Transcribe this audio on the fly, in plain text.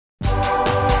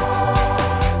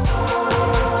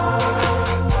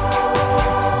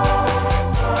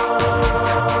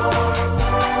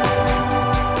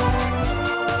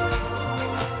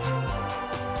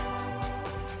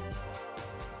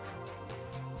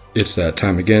It's that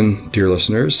time again, dear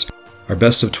listeners. Our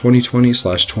Best of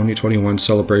 2020/2021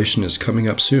 celebration is coming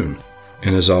up soon.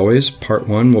 And as always, Part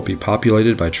 1 will be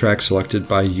populated by tracks selected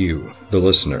by you, the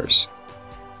listeners.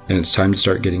 And it's time to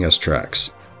start getting us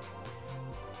tracks.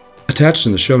 Attached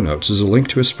in the show notes is a link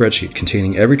to a spreadsheet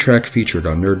containing every track featured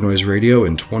on Nerd Noise Radio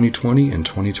in 2020 and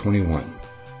 2021.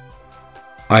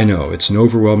 I know, it's an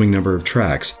overwhelming number of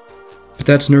tracks, but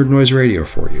that's Nerd Noise Radio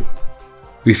for you.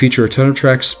 We feature a ton of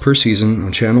tracks per season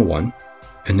on Channel 1,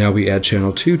 and now we add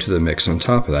Channel 2 to the mix on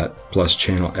top of that, plus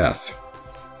Channel F.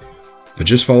 But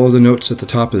just follow the notes at the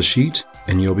top of the sheet,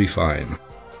 and you'll be fine.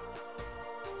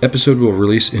 Episode will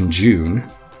release in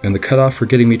June, and the cutoff for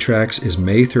getting me tracks is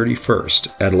May 31st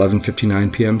at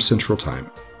 11:59 p.m. Central Time.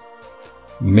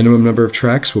 Minimum number of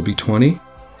tracks will be 20,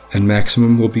 and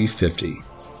maximum will be 50.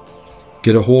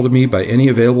 Get a hold of me by any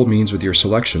available means with your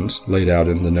selections, laid out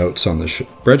in the notes on the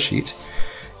spreadsheet,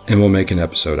 and we'll make an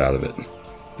episode out of it.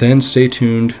 Then stay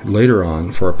tuned later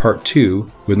on for a part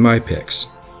 2 with my picks.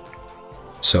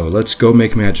 So let's go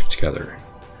make magic together.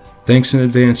 Thanks in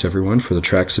advance, everyone, for the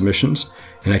track submissions,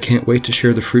 and I can't wait to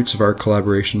share the fruits of our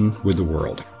collaboration with the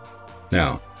world.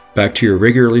 Now, back to your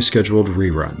regularly scheduled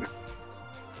rerun.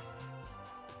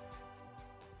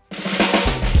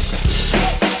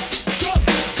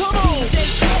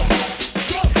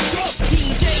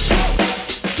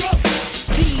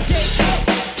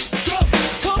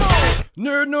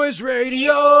 Nerd Noise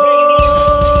Radio!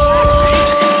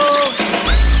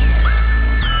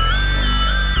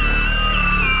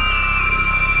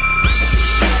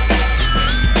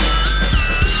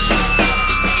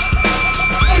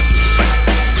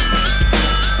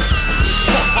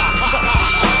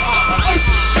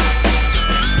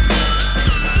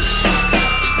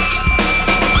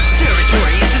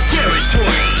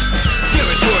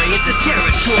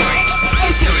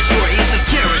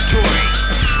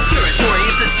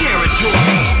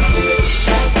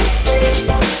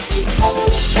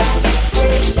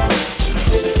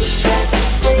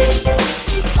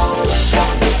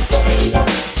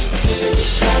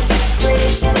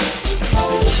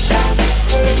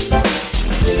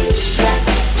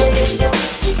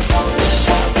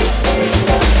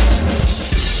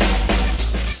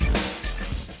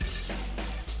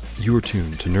 You are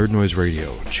tuned to Nerd Noise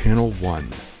Radio, Channel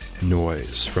 1,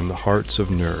 Noise from the Hearts of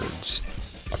Nerds,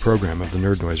 a program of the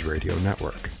Nerd Noise Radio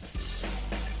Network.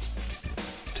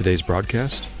 Today's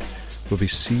broadcast will be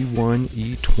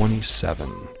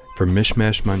C1E27 for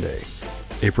Mishmash Monday,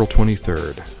 April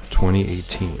 23rd,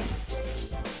 2018,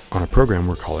 on a program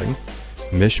we're calling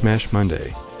Mishmash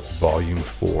Monday, Volume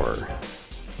 4.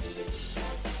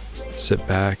 Sit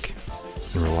back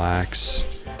and relax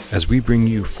as we bring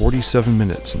you 47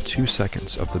 minutes and 2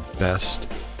 seconds of the best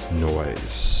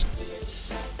noise.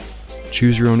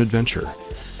 Choose your own adventure.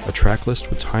 A track list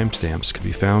with timestamps can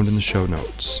be found in the show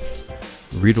notes.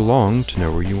 Read along to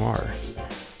know where you are.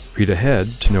 Read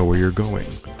ahead to know where you're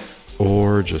going.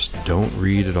 Or just don't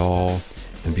read at all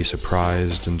and be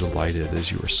surprised and delighted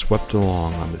as you are swept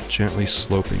along on the gently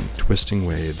sloping, twisting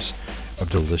waves of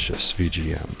delicious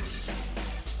VGM.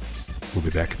 We'll be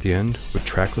back at the end with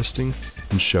track listing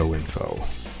and show info.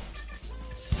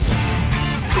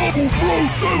 Double Bro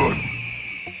 7!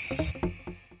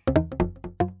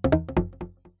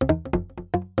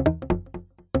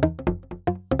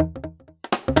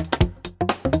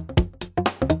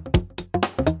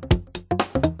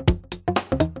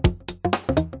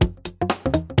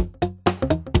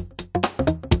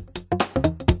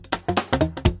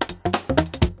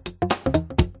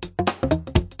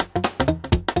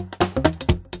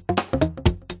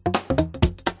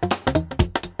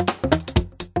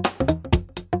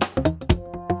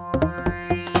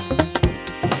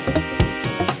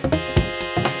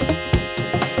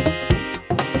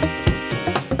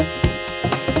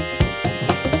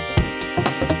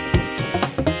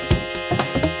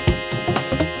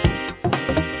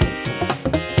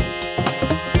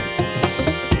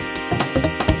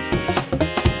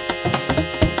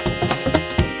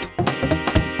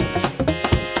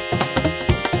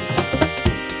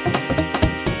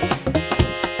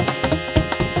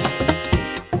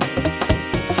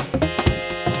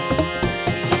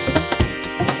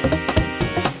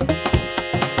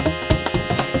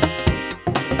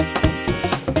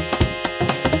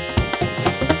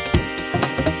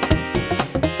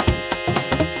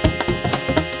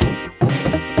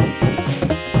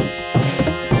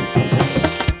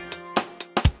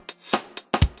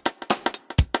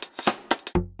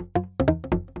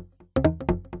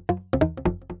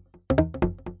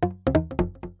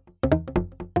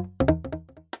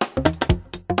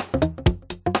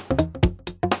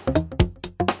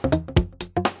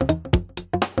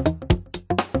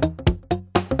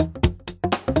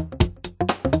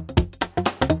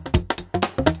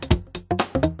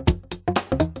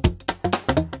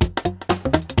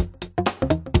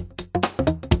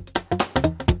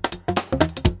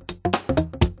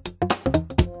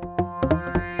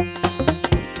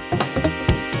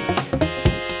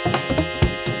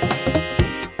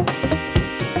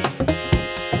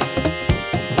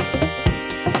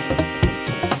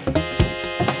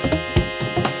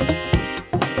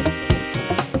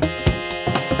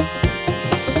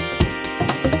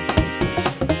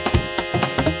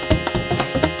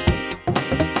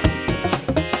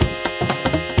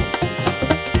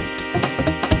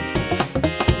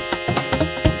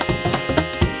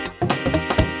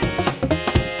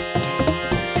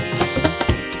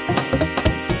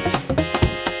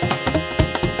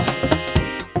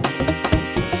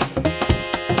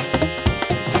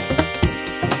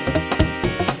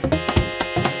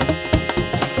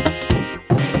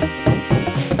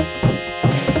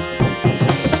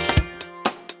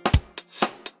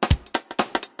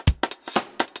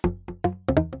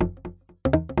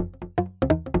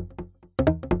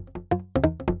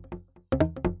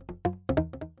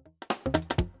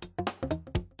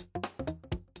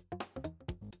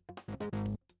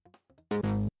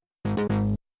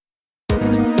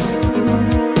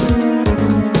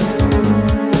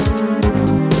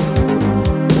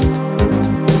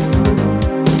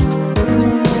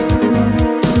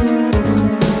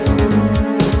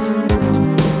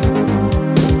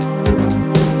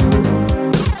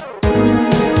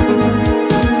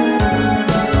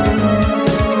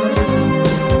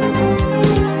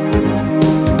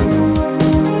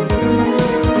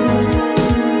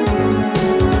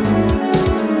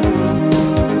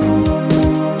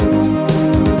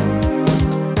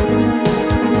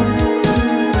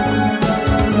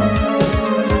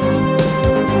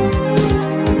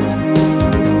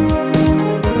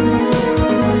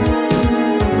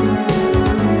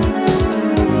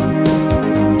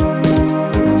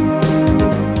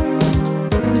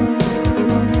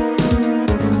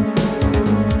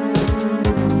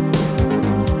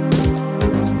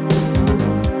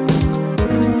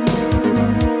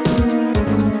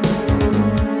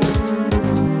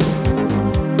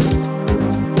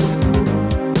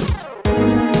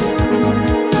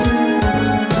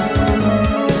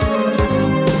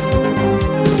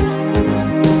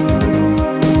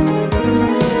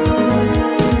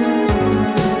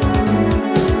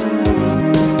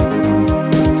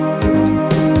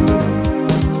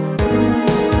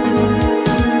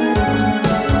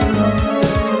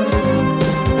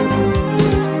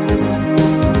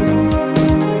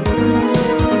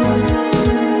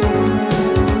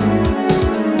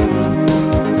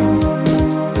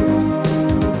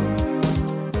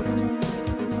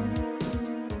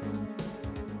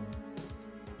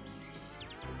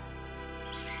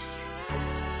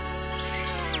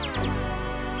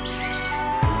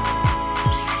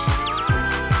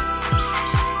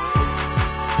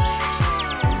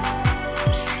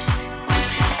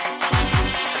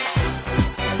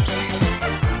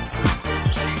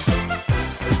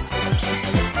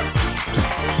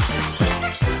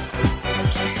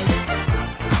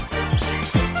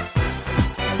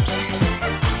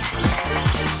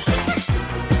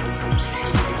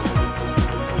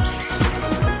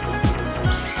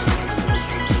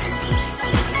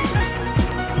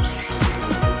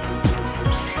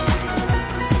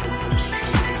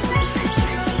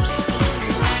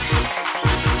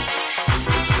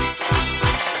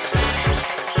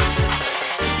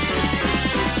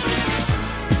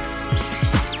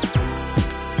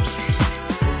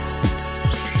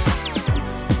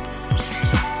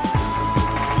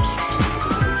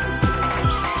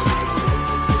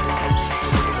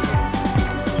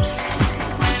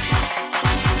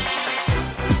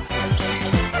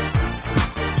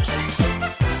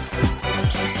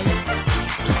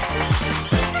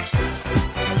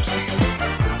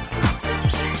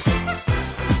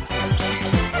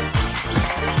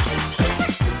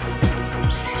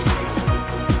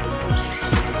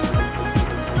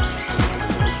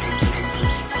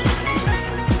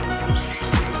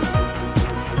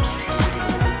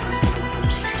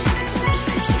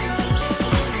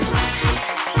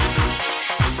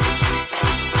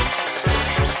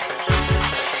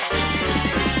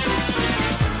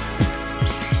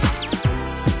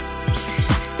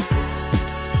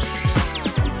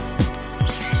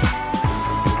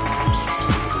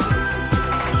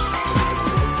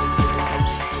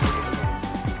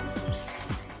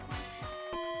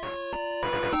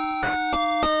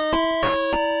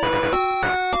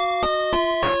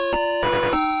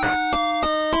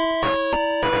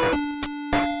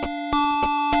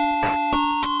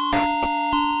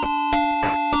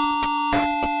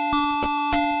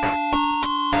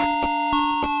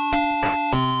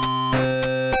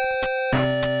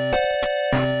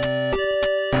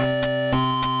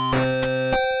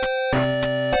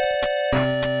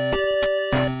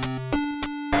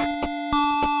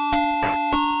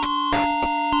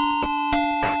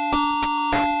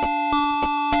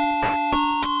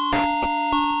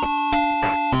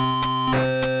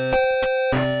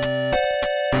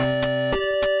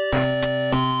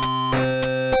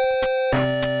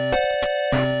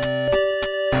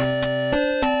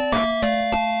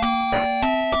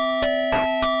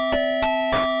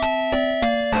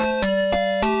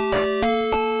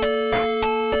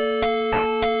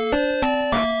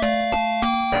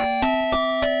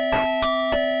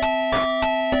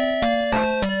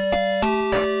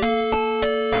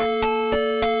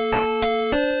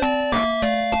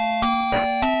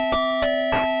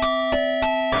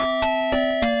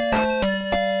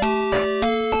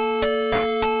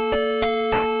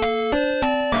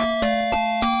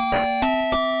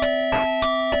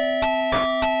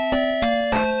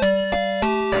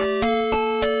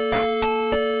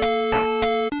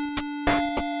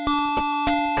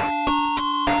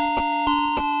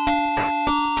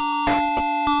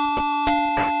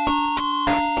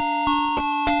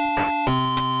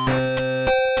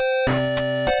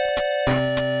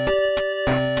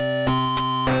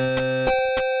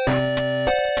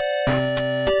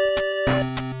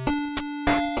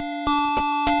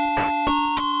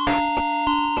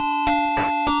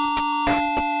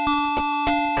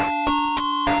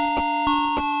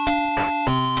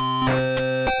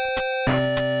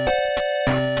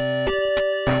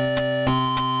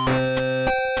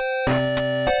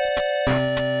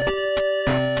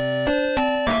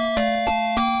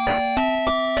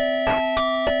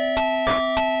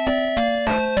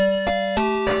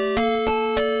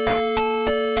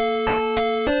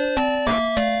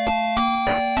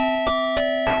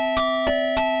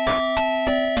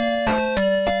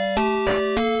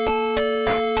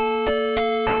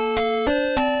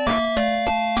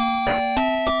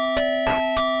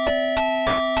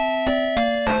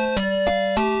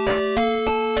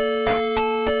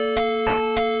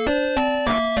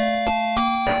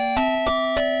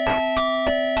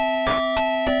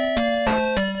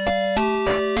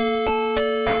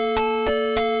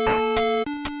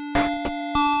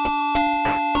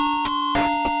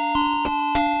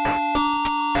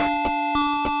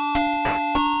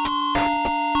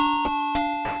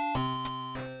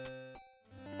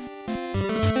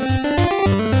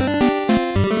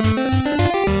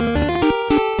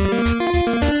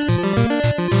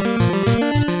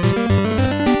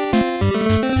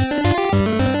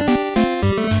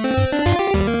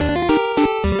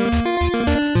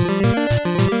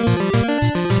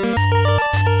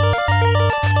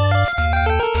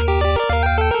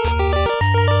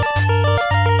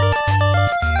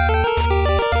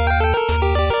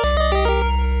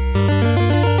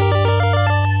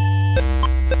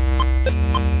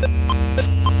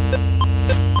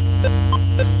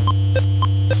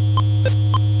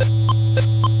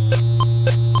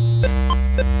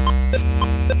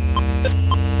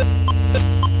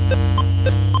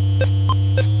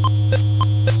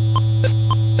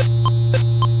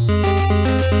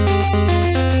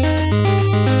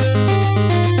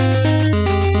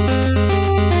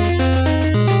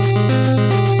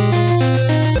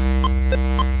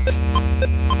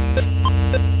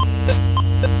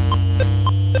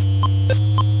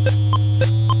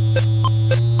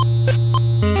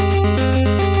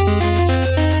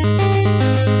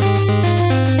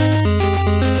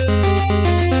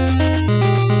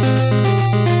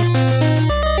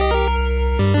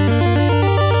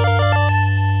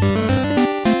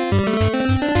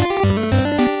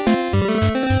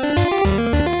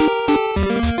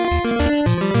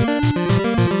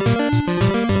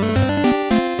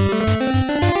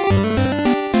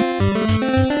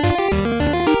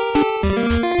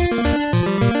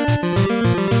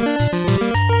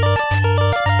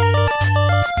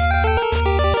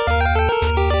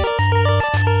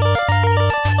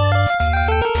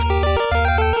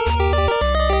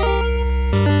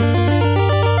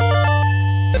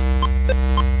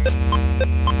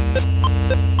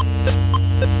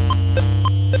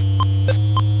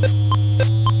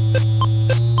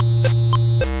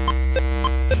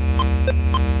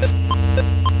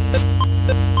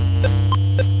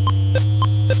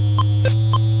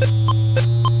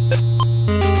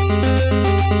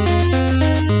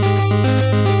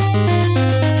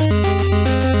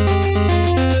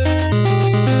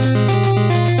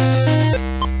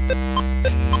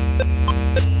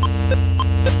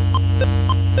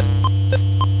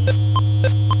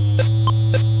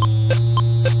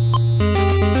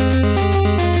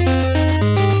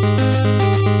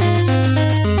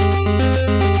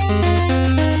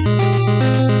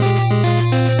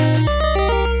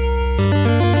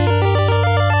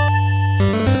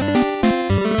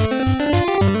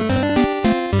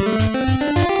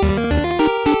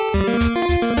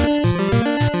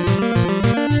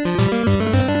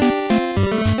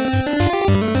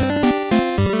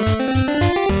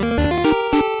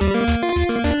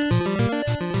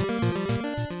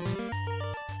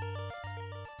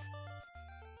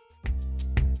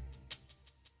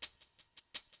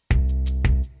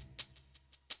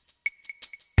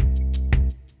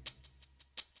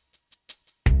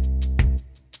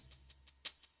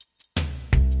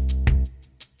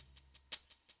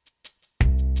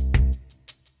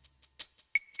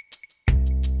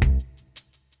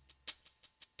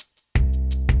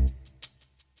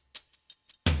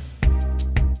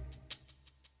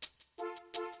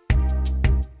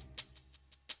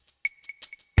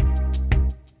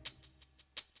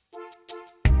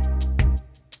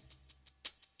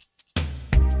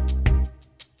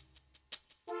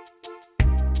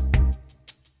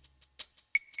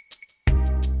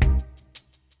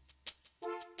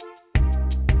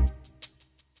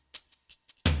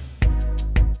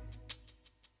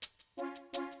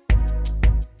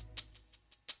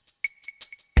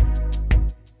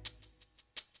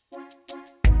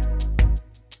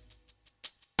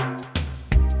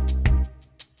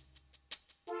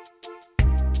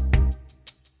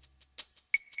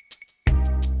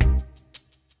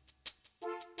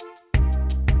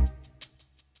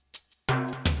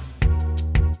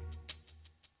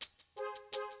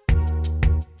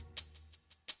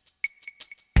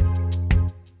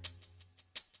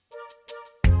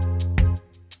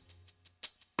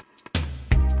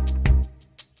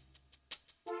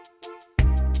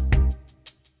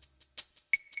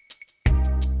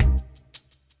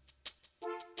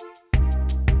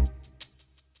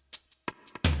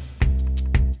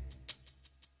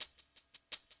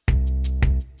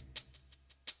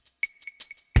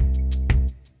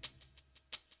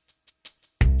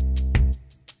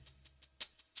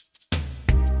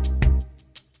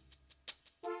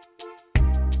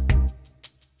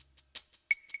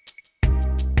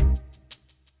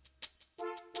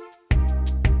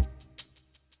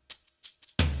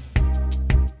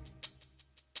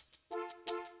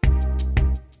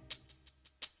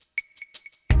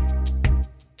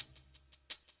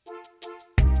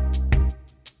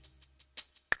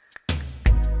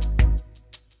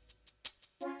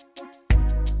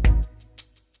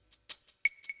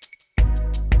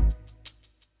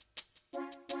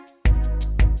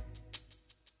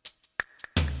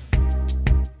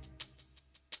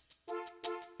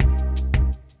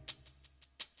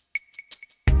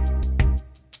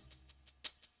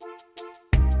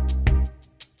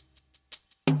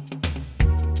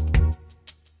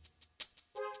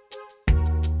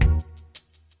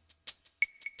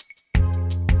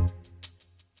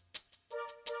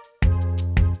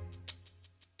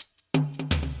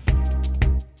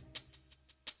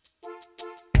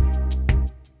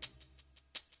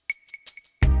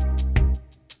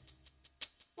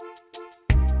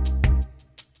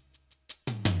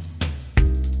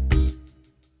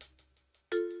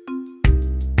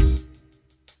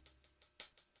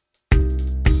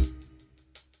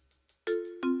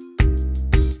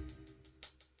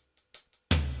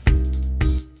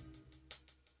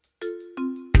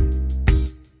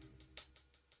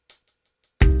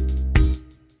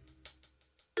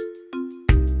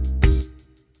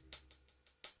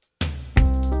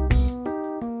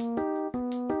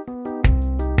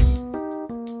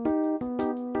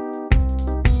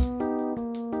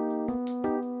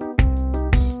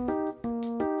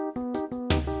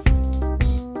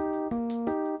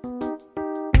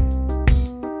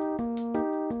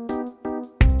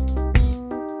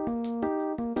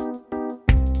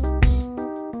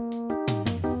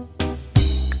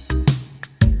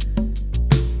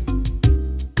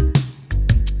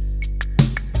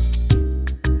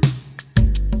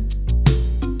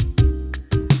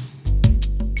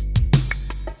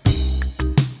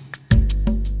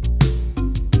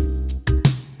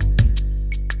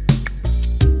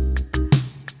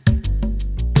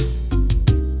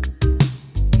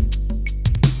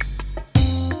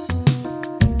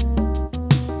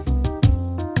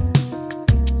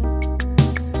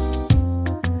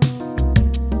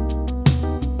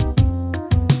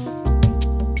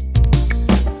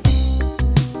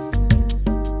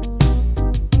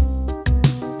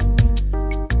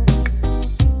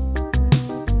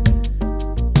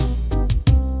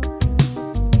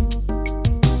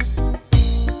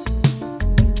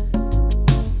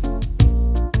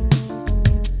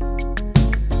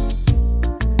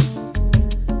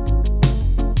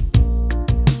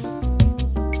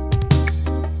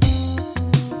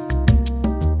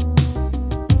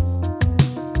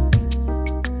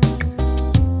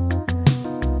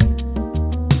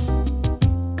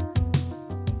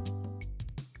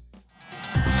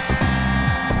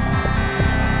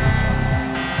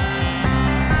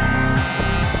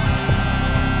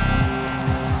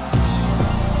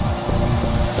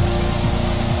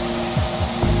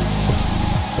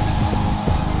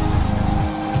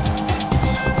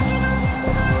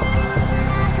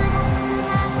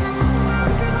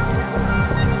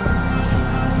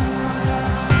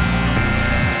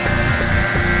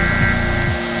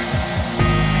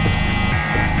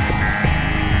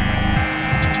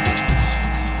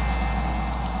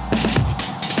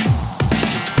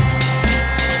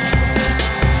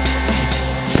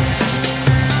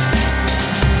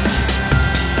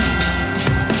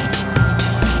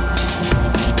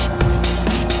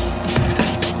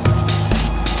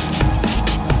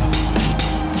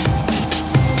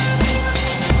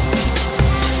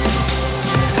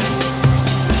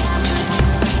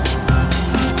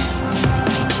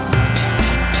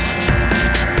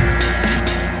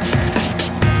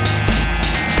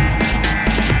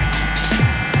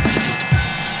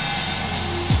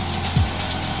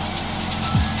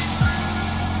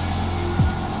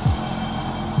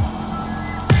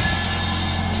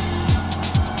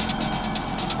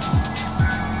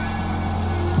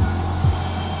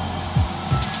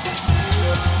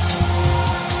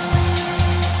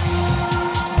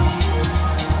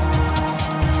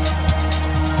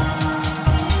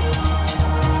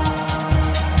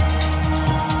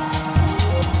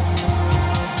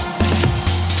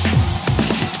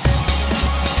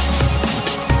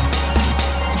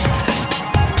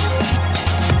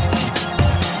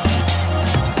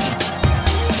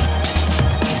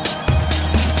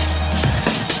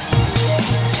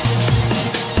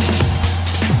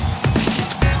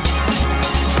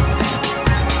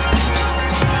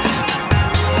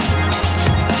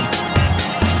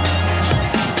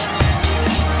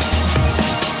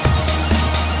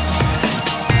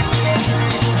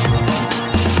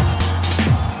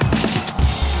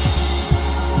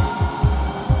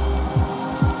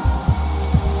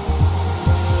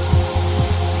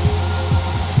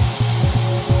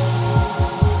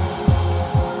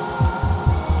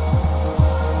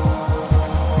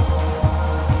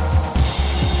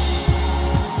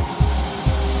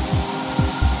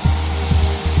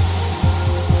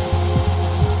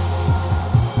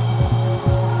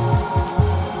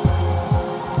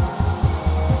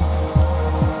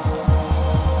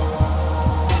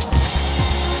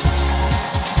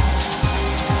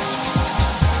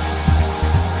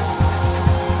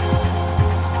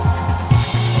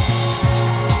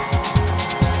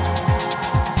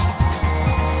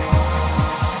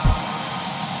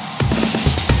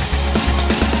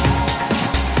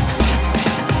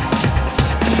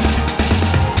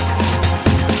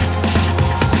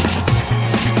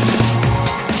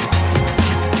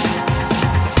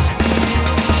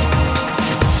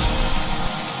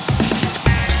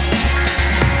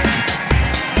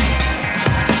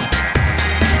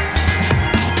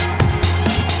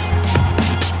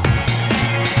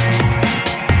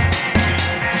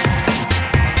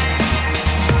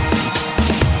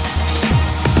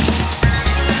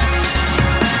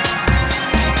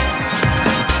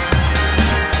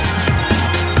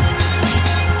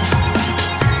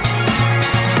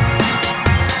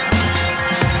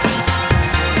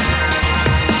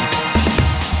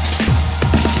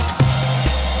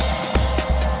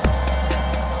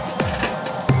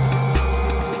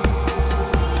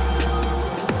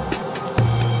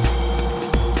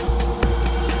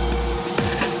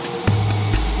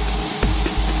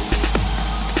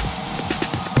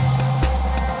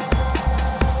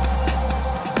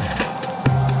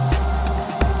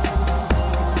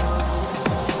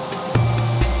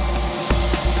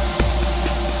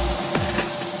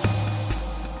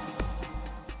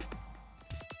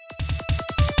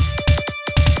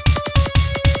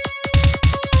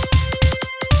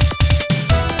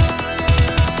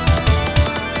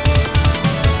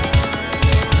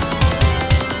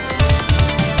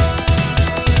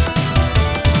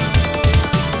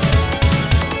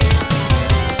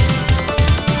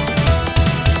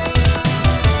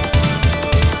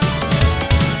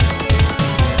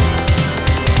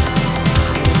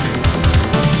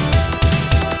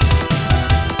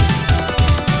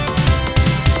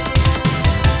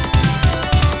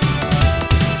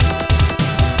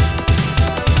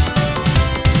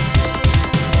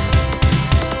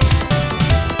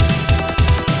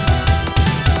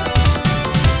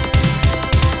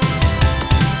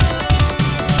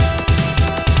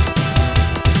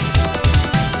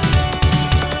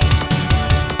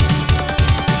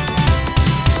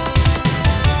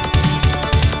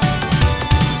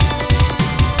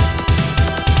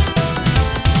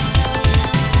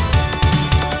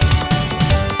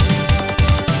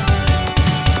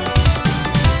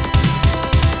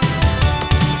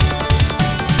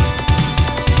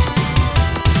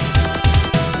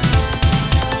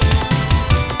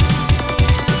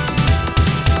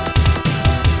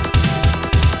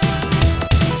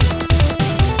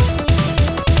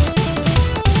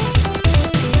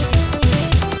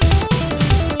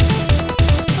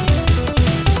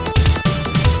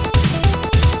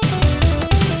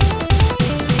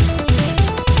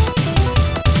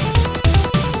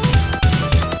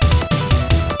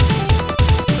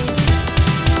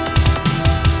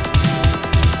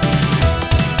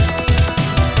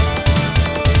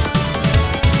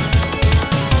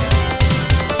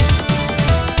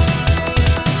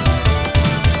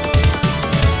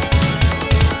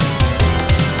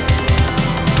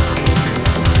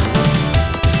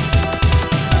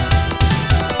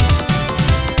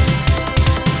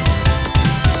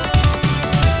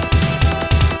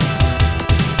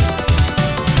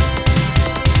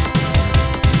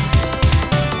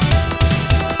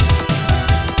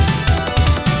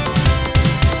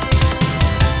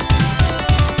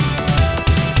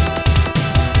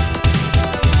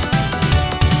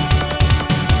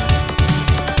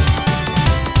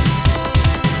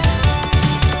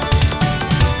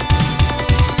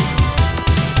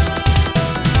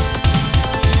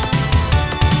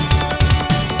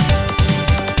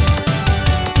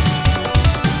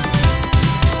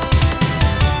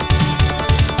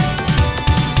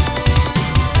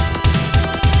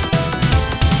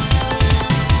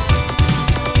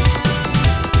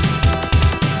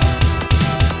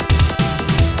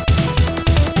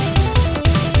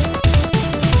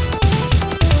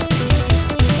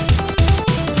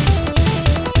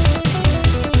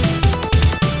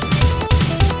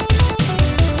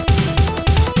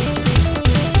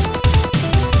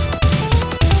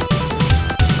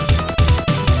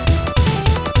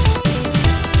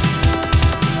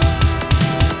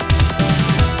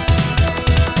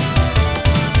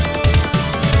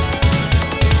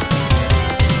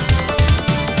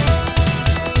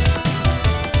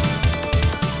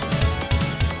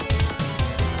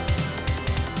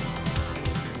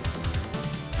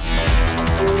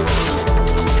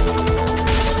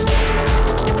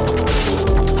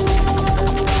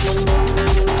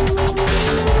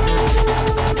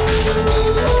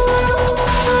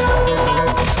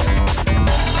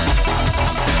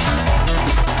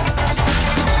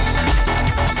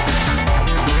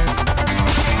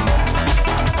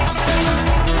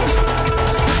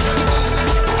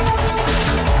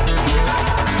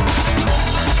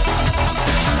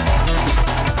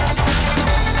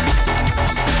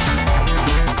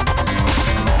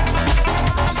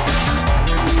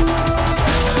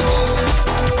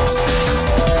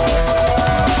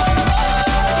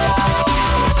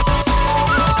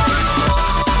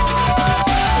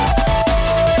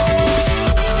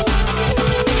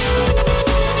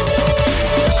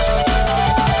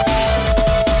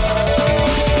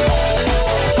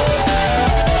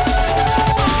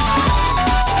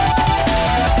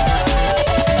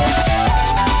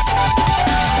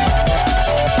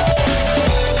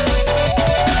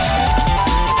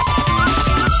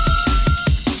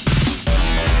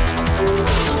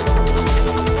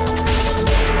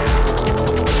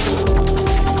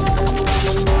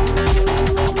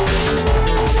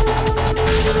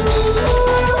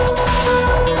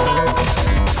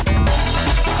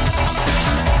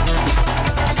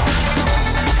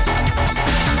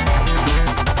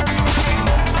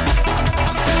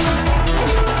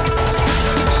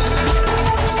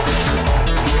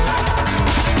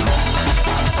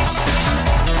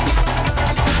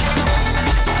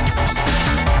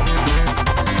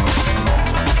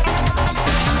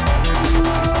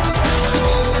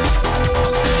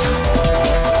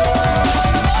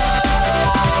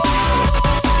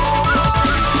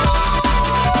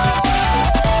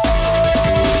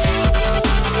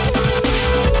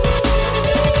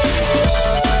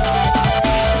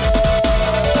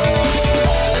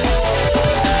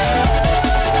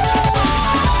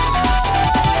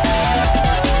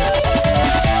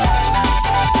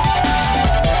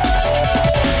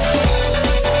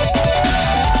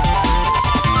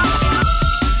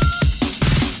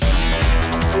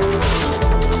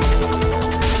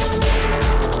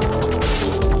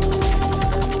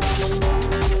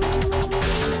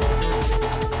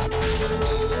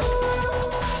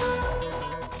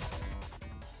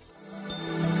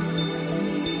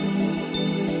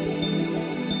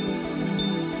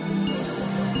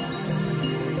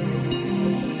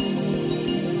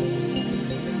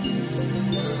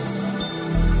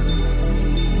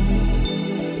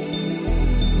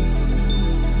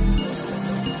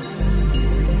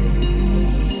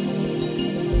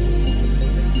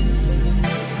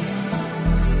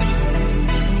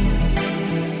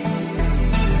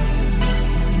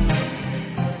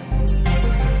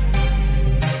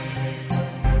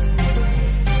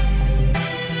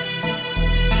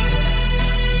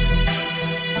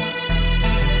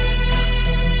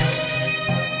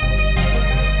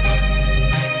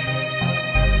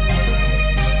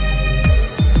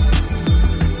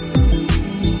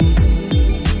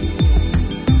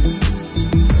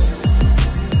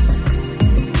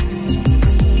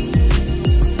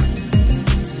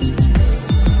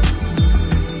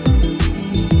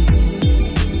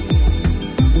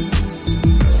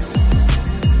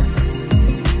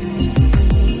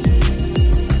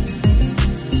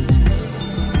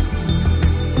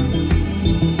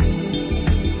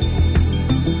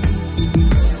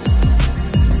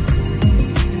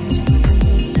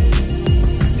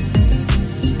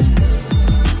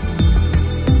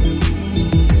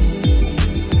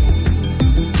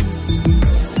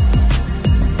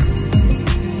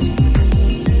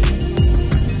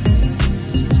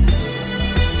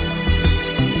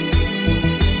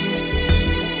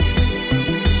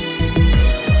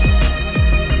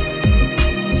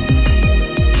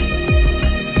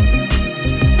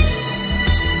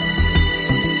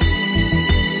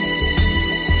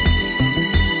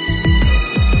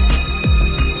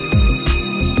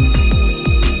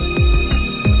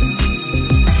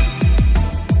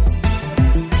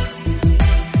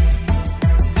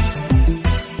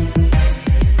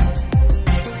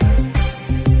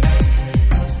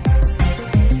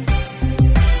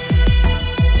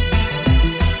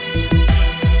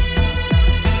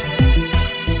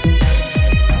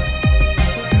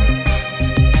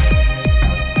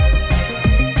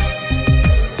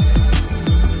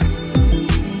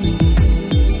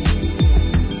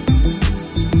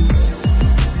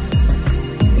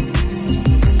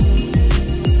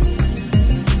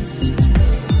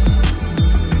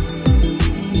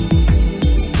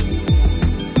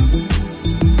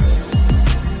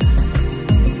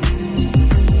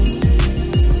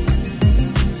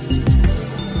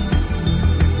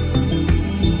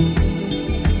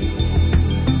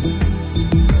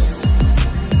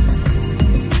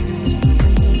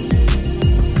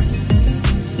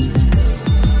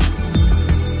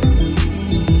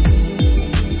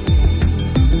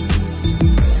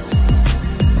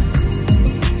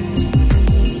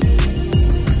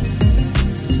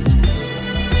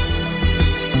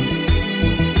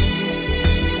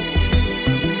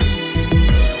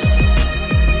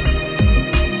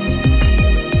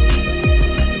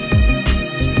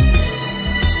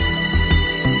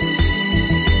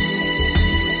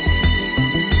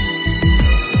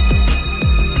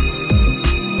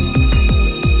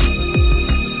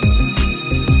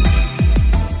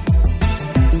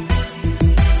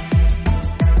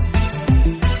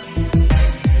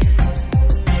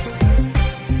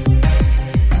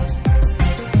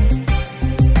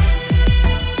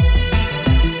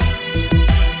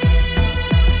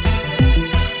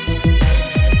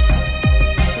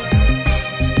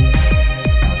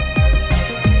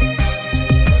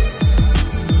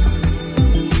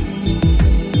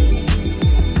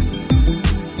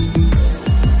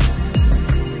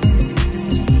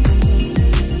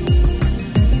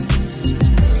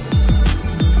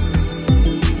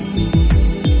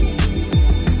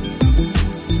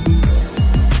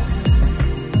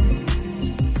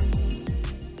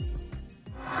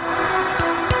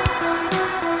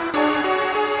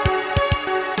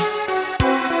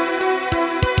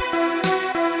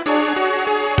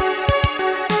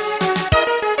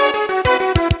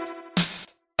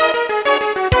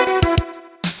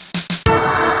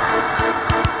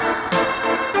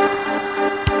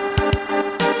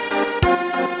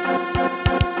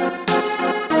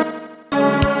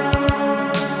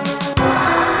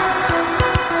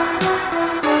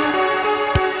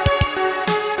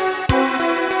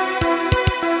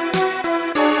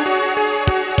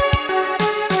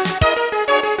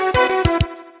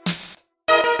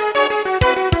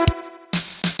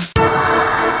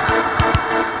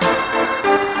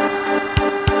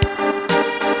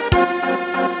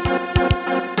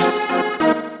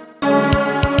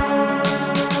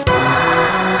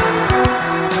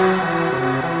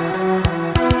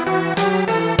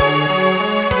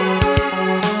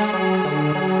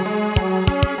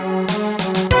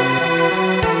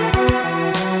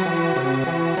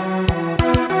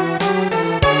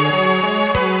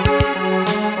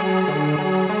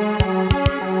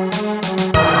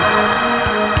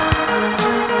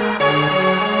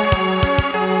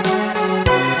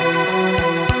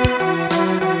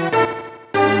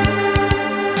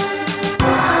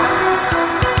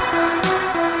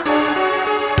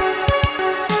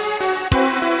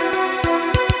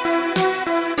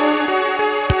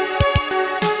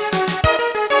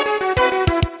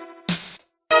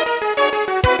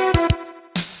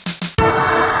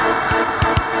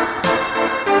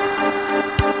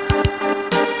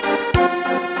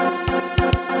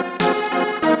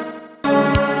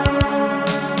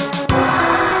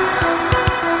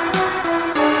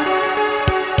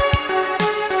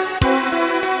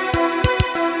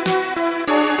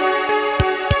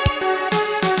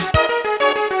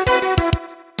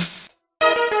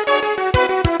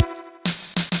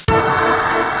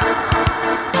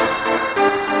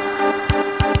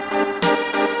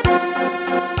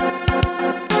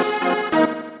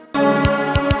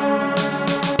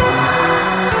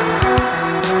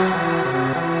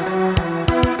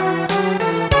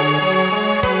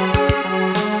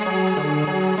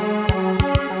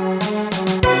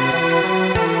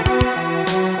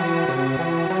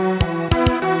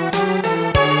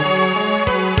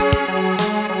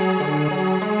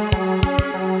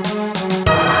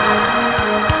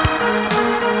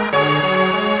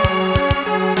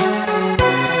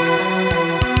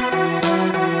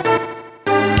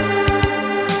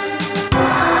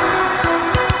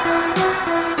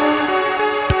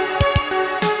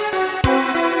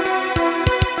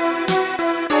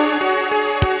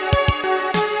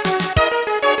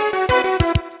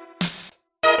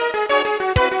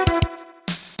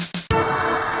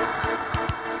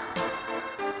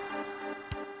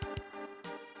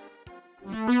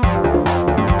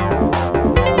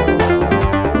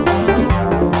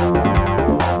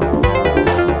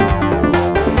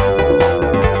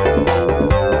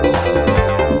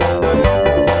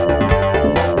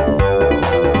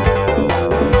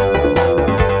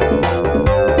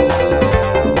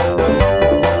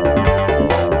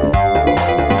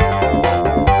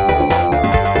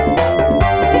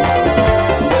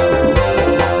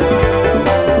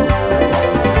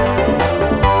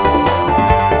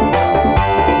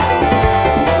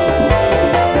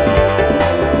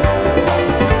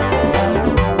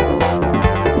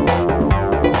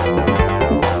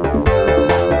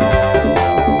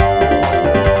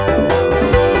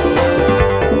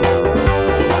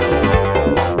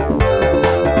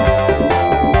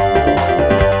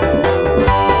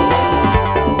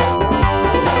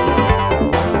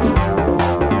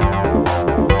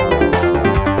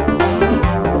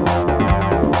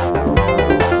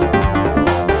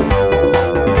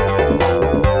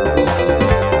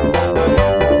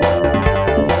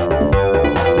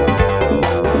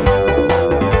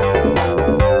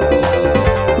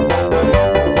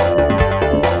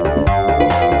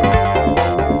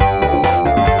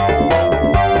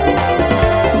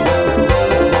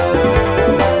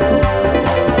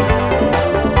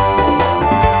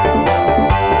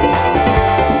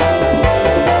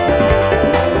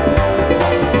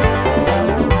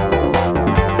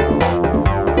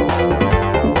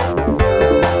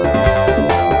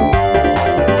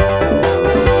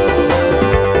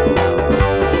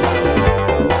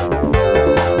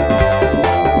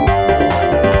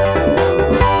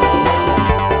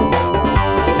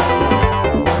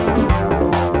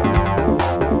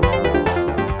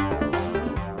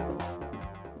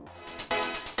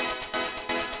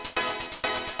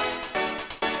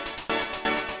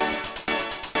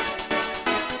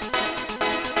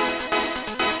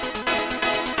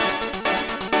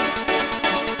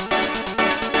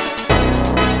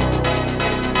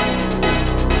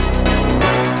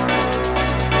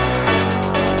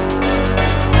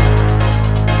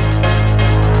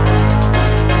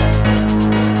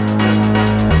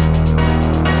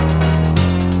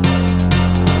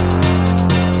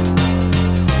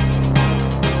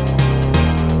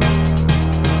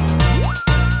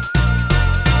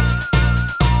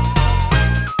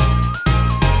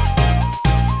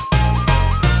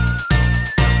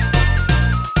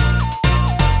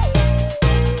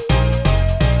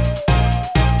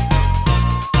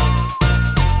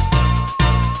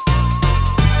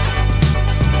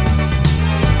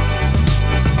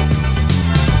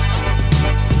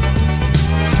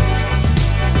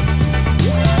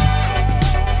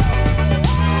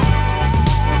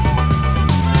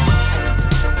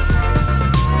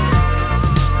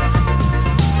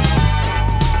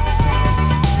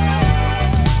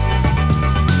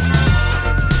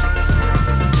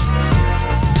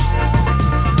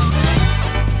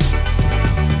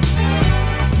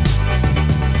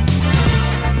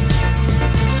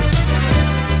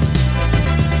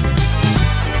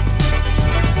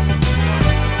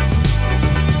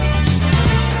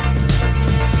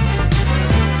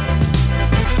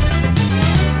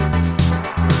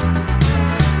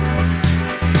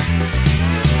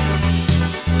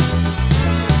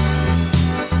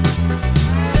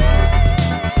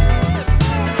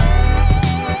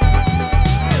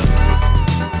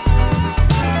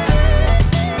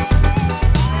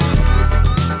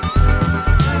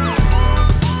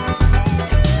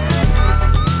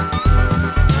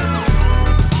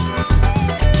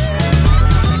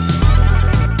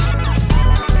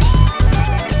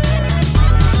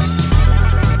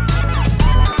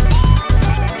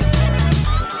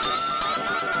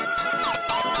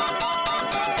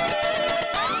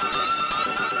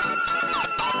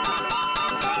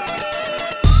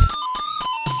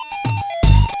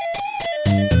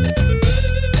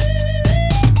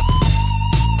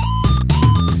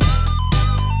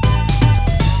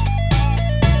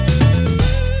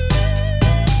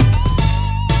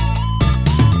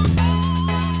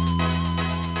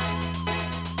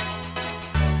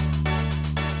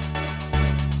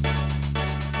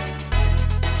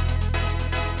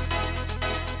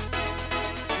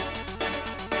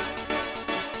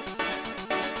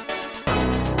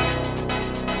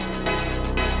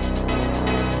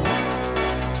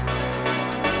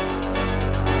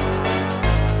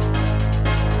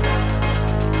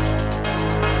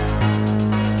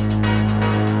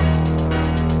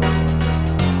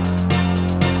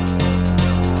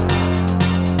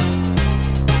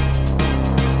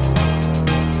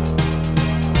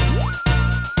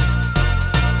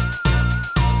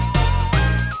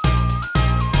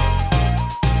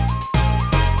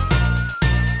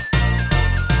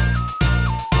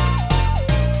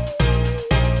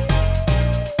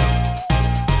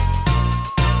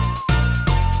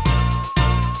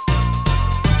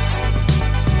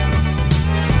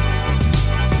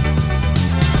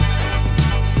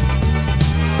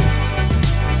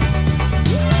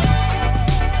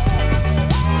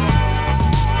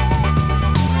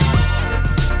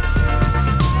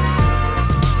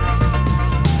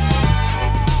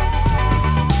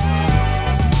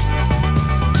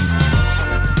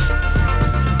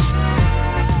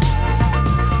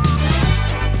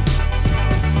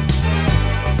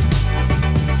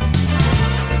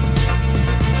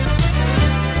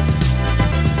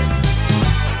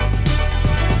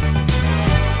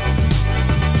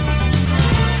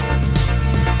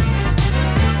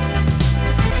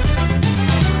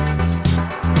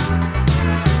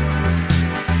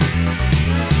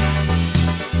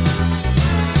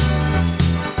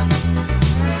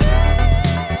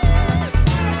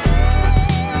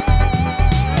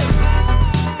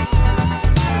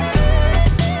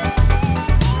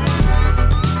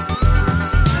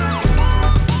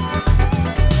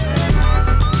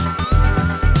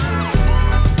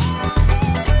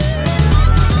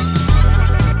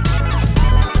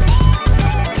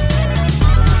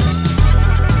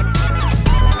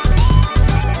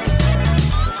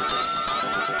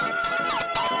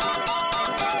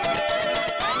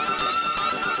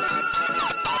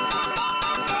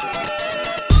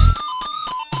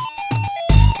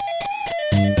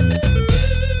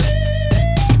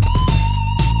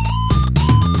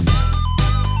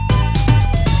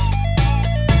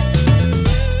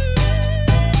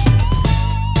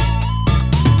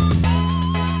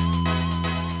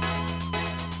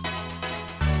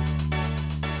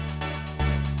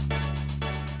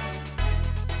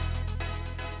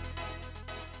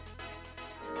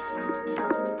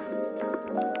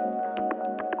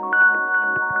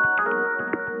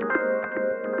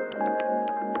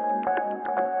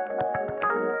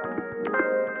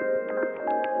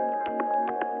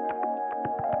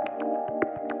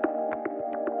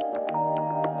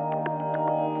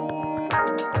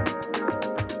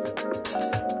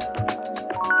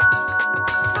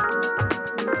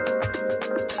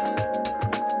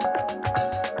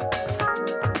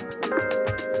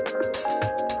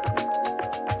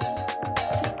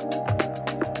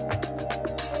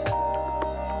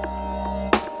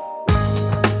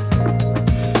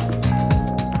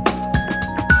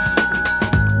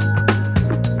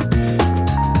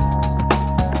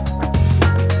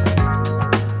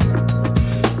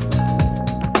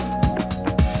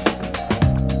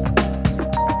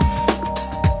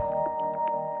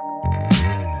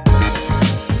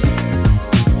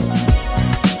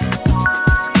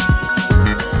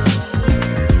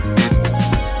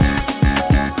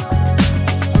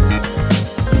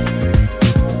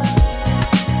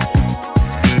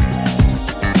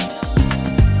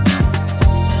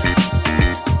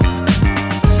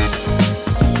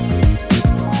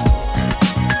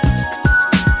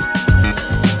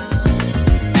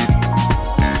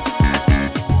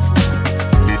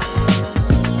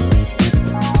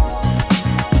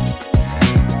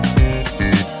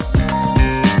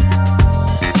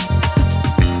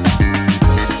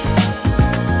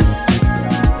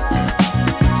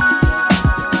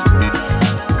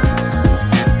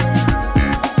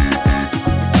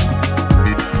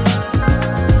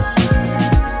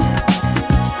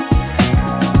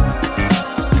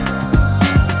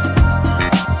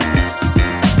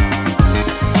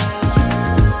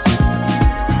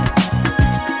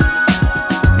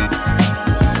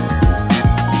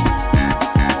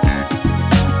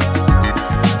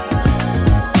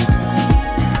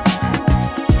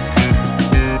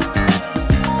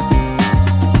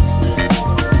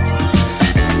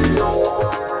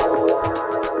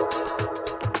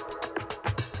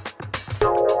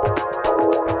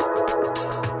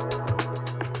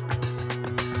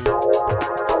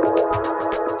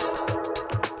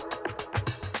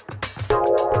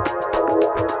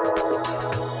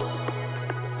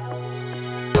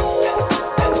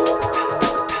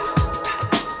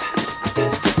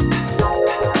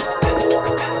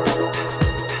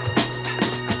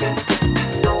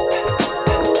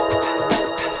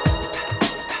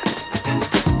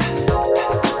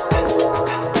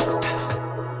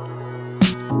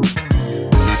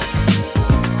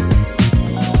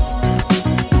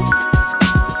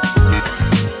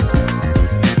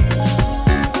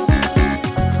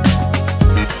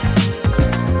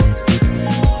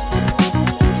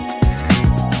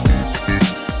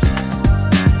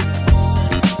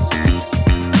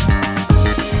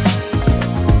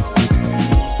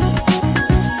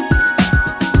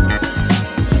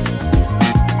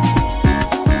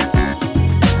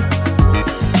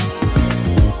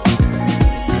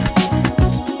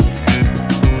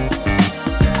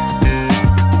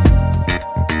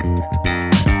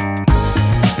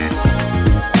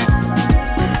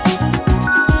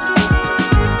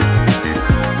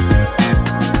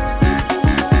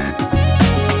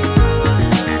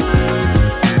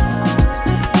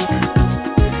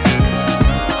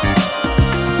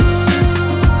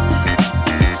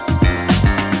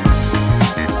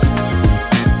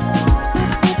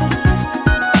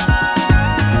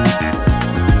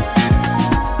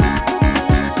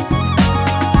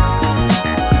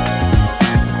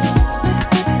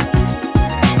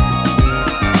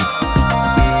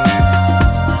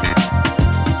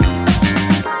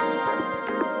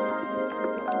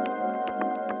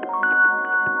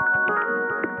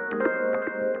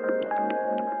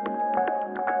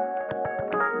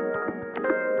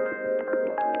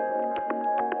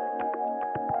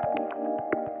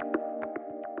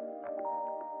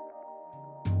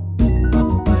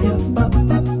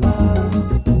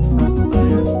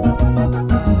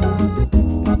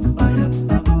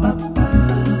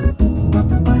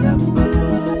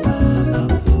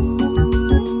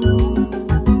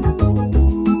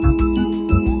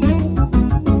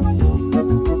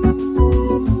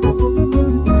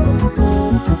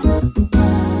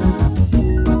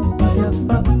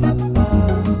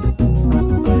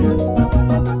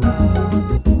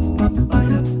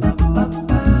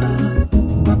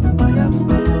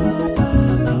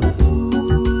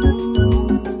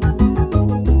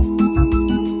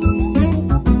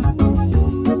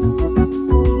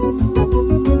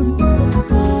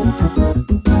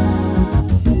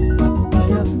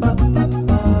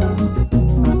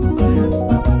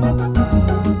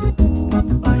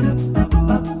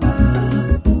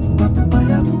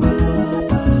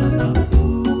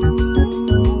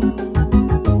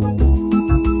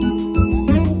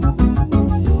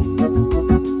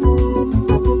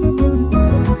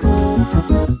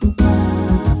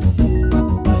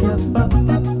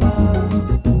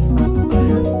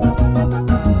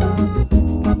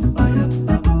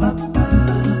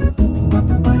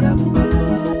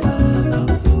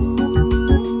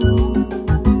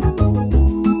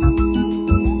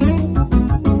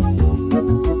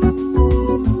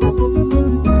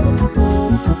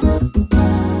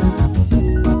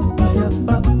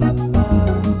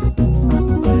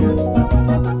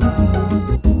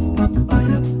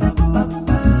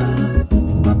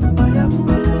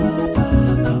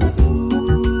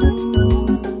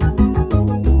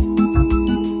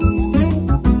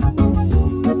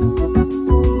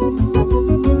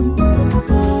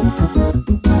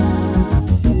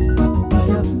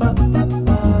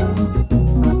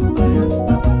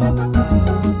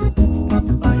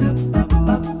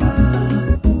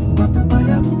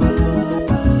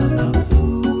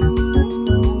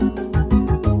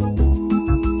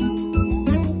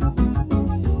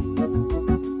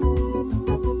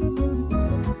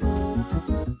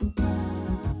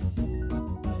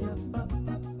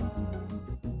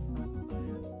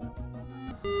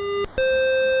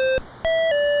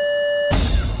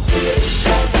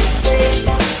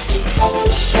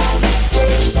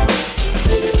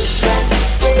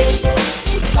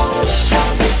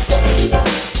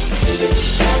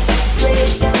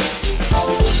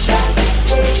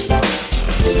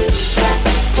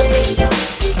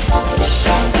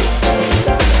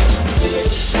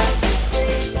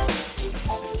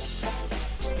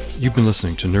 You've been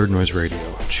listening to Nerd Noise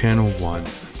Radio, Channel 1.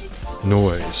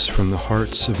 Noise from the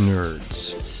hearts of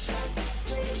nerds.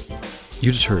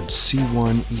 You just heard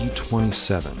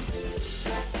C1E27.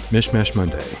 Mishmash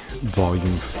Monday,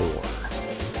 Volume 4.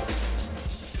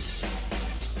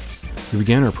 We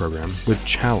began our program with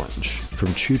Challenge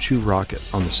from Choo Choo Rocket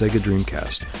on the Sega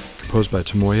Dreamcast, composed by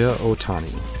Tomoya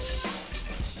Ohtani.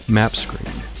 Map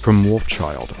Screen from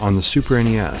Wolfchild on the Super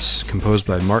NES, composed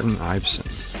by Martin Iveson.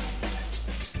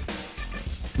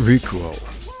 Rikuo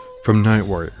from Night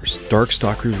Warriors,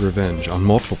 Darkstalker's Revenge on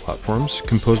multiple platforms,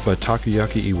 composed by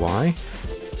Takayuki Iwai,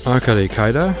 Akane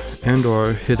Kaida,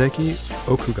 and/or Hideki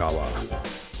Okugawa.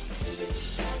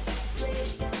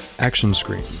 Action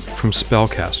Screen from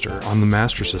Spellcaster on the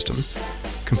Master System,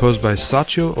 composed by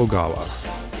Sachio Ogawa.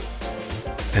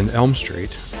 And Elm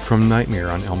Street from Nightmare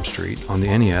on Elm Street on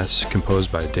the NES,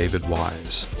 composed by David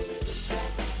Wise.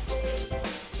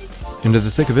 Into the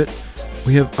thick of it,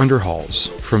 we have Underhalls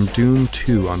from Doom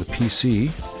 2 on the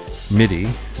PC, MIDI,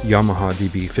 Yamaha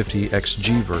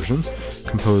DB50XG version,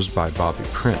 composed by Bobby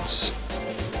Prince.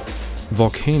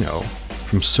 Volcano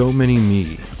from So Many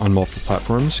Me on multiple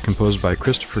platforms, composed by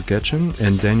Christopher Getchen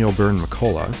and Daniel Byrne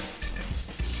McCullough.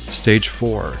 Stage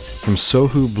 4 from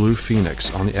Sohu Blue Phoenix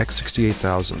on the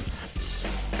X68000,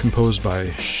 composed by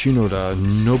Shinoda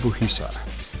Nobuhisa.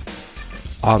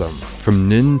 Autumn from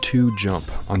Nin 2 Jump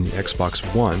on the Xbox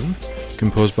One,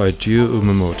 composed by Ryu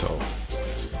Umemoto.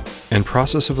 And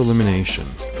Process of Elimination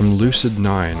from Lucid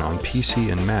 9 on PC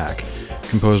and Mac,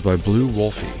 composed by Blue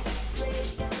Wolfie.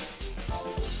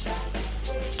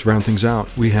 To round things out,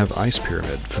 we have Ice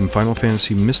Pyramid from Final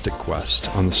Fantasy Mystic Quest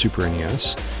on the Super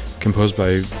NES, composed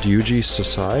by Ryuji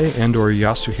Sasai and/or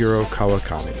Yasuhiro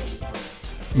Kawakami.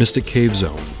 Mystic Cave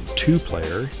Zone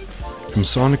 2-player from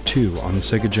Sonic 2 on the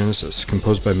Sega Genesis,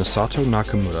 composed by Masato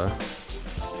Nakamura.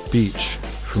 Beach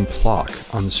from Plock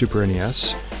on the Super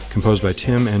NES, composed by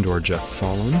Tim and/or Jeff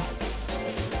Fallon.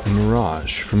 And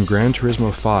Mirage from Gran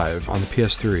Turismo 5 on the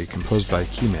PS3, composed by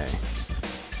Kime.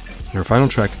 And our final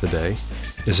track of the day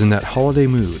is In That Holiday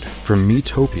Mood from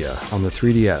Miitopia on the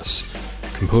 3DS,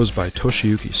 composed by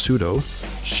Toshiyuki Sudo,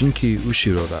 Shinki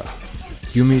Ushiroda,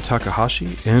 Yumi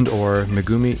Takahashi, and/or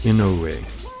Megumi Inoue.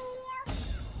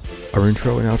 Our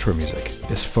intro and outro music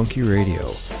is Funky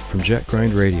Radio from Jet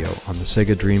Grind Radio on the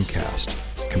Sega Dreamcast,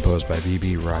 composed by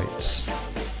BB Rights.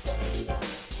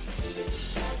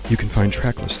 You can find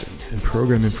track listing and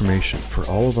program information for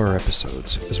all of our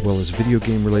episodes, as well as video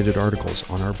game related articles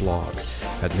on our blog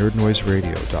at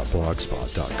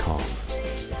nerdnoiseradio.blogspot.com.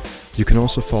 You can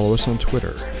also follow us on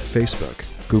Twitter, Facebook,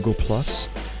 Google+,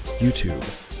 YouTube,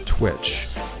 Twitch,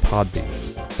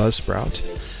 Podbean, Buzzsprout,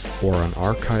 or on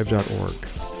archive.org.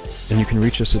 And you can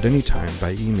reach us at any time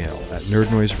by email at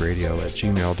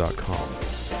nerdnoiseradio@gmail.com.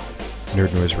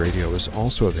 Nerd Noise Radio is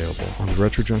also available on the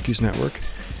Retro Junkies Network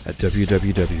at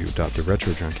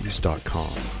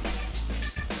www.theretrojunkies.com.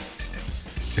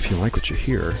 If you like what you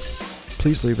hear,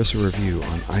 please leave us a review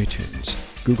on iTunes,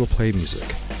 Google Play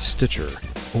Music, Stitcher,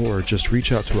 or just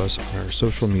reach out to us on our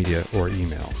social media or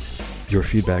email. Your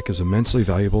feedback is immensely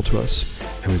valuable to us,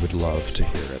 and we would love to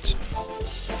hear it.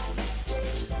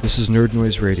 This is Nerd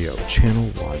Noise Radio, Channel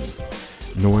 1,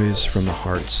 Noise from the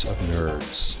Hearts of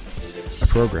Nerds, a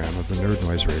program of the Nerd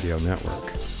Noise Radio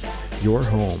Network, your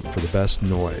home for the best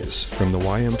noise from the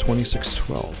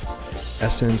YM2612,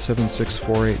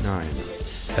 SN76489,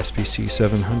 SPC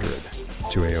 700,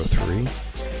 2A03,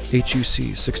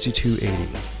 HUC 6280,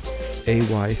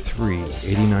 AY3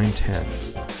 8910,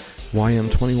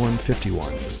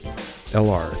 YM2151,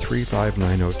 LR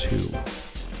 35902,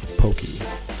 Pokey,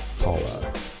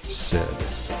 Paula, Sid,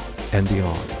 and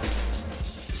beyond.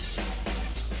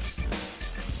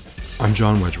 I'm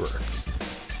John Wedgeworth.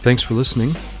 Thanks for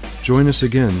listening. Join us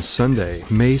again Sunday,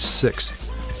 May 6th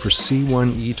for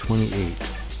C1E28,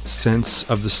 Sense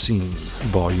of the Scene,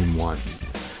 Volume 1.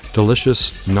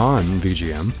 Delicious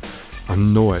non-VGM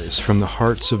on Noise from the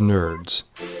Hearts of Nerds.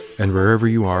 And wherever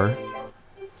you are,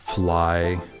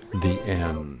 fly the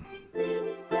N.